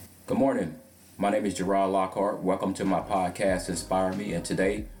Good morning. My name is Gerard Lockhart. Welcome to my podcast, Inspire Me. And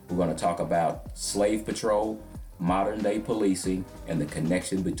today we're going to talk about slave patrol, modern day policing, and the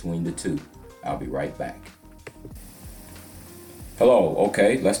connection between the two. I'll be right back. Hello.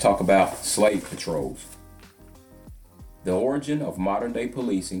 Okay, let's talk about slave patrols. The origin of modern day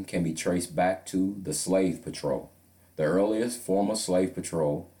policing can be traced back to the slave patrol. The earliest form of slave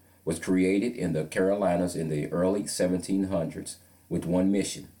patrol was created in the Carolinas in the early 1700s with one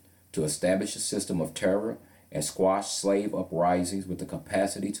mission: to establish a system of terror and squash slave uprisings with the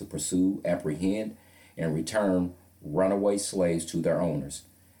capacity to pursue, apprehend, and return runaway slaves to their owners.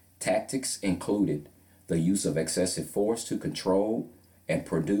 Tactics included the use of excessive force to control and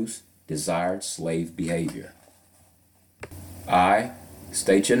produce desired slave behavior. I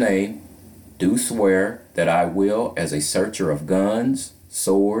state your name, do swear that I will, as a searcher of guns,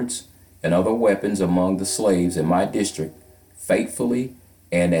 swords, and other weapons among the slaves in my district, faithfully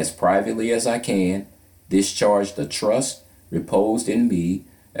and as privately as I can, discharge the trust reposed in me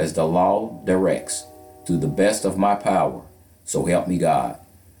as the law directs, to the best of my power, so help me God.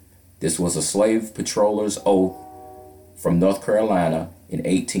 This was a slave patroller's oath from North Carolina in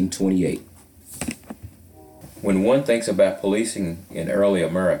 1828. When one thinks about policing in early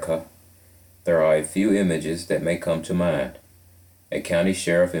America, there are a few images that may come to mind. A county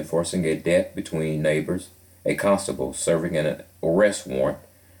sheriff enforcing a debt between neighbors, a constable serving an arrest warrant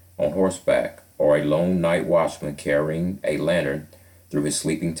on horseback, or a lone night watchman carrying a lantern through his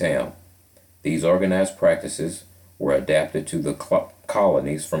sleeping town. These organized practices were adapted to the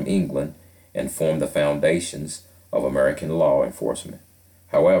colonies from England and formed the foundations of American law enforcement.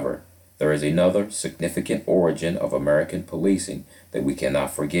 However, there is another significant origin of American policing that we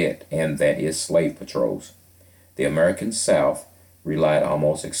cannot forget, and that is slave patrols. The American South relied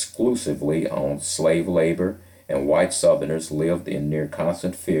almost exclusively on slave labor, and white Southerners lived in near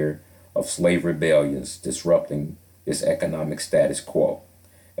constant fear of slave rebellions disrupting this economic status quo.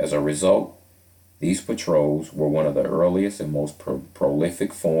 As a result, these patrols were one of the earliest and most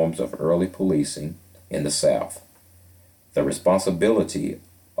prolific forms of early policing in the South. The responsibility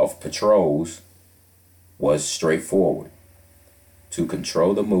of patrols was straightforward: to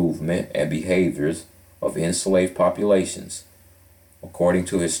control the movement and behaviors of enslaved populations. According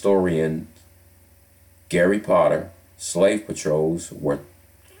to historian Gary Potter, slave patrols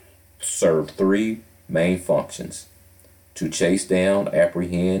served three main functions: to chase down,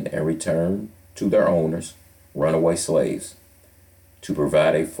 apprehend, and return to their owners runaway slaves; to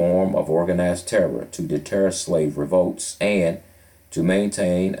provide a form of organized terror to deter slave revolts; and to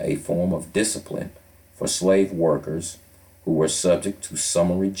maintain a form of discipline for slave workers who were subject to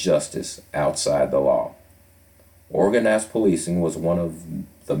summary justice outside the law. Organized policing was one of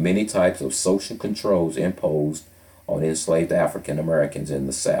the many types of social controls imposed on enslaved African Americans in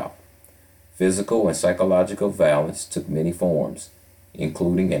the South. Physical and psychological violence took many forms,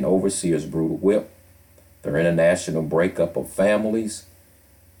 including an overseer's brutal whip, the international breakup of families,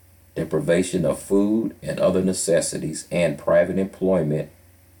 deprivation of food and other necessities, and private employment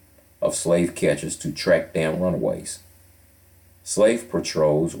of slave catchers to track down runaways. Slave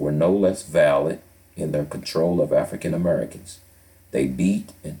patrols were no less valid in their control of African Americans. They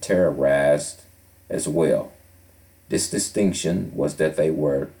beat and terrorized as well. This distinction was that they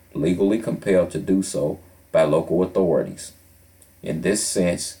were legally compelled to do so by local authorities. In this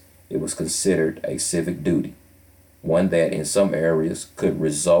sense, it was considered a civic duty, one that in some areas could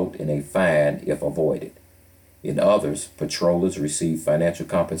result in a fine if avoided. In others, patrollers received financial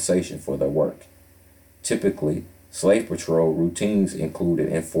compensation for their work. Typically, slave patrol routines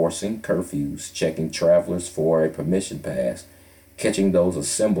included enforcing curfews, checking travelers for a permission pass, catching those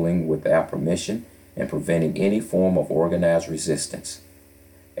assembling without permission, and preventing any form of organized resistance.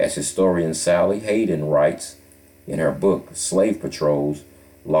 As historian Sally Hayden writes in her book, Slave Patrols,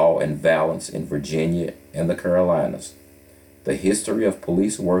 Law and Violence in Virginia and the Carolinas, the history of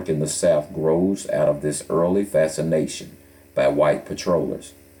police work in the South grows out of this early fascination by white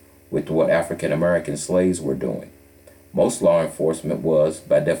patrollers with what African American slaves were doing. Most law enforcement was,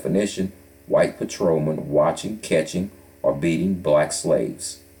 by definition, white patrolmen watching, catching, or beating black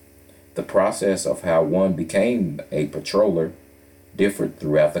slaves. The process of how one became a patroller differed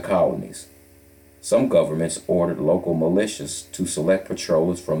throughout the colonies. Some governments ordered local militias to select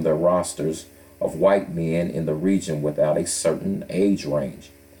patrollers from their rosters of white men in the region without a certain age range.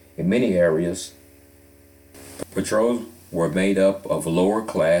 In many areas, patrols were made up of lower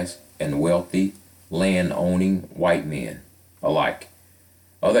class and wealthy land-owning white men alike.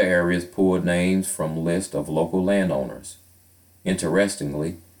 Other areas pulled names from lists of local landowners.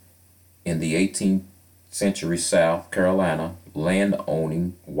 Interestingly, in the century South Carolina,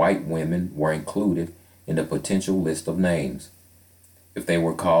 land-owning white women were included in the potential list of names. If they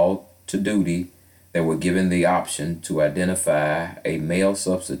were called to duty, they were given the option to identify a male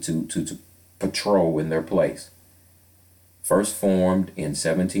substitute to patrol in their place. First formed in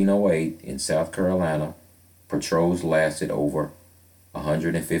 1708 in South Carolina, patrols lasted over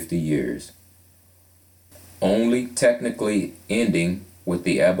 150 years, only technically ending with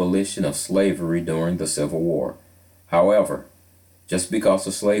the abolition of slavery during the Civil War. However, just because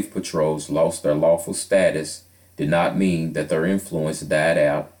the slave patrols lost their lawful status did not mean that their influence died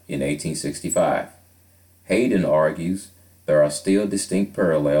out in 1865. Hayden argues there are still distinct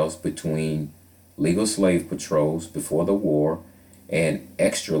parallels between legal slave patrols before the war and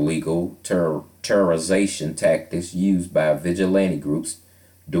extra-legal terrorization tactics used by vigilante groups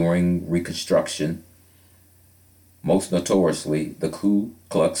during Reconstruction, most notoriously the Ku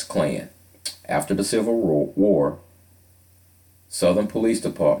Klux Klan. After the Civil War, Southern police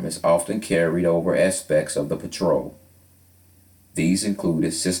departments often carried over aspects of the patrol. These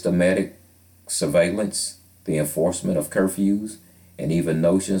included systematic surveillance, the enforcement of curfews, and even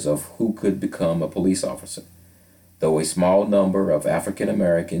notions of who could become a police officer. Though a small number of African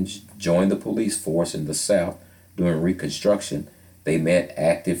Americans joined the police force in the South during Reconstruction, they met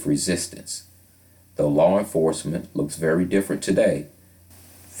active resistance. Though law enforcement looks very different today,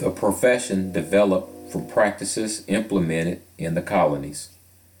 the profession developed from practices implemented in the colonies.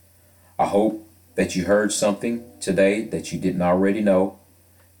 I hope that you heard something today that you didn't already know.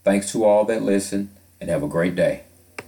 Thanks to all that listen, and have a great day.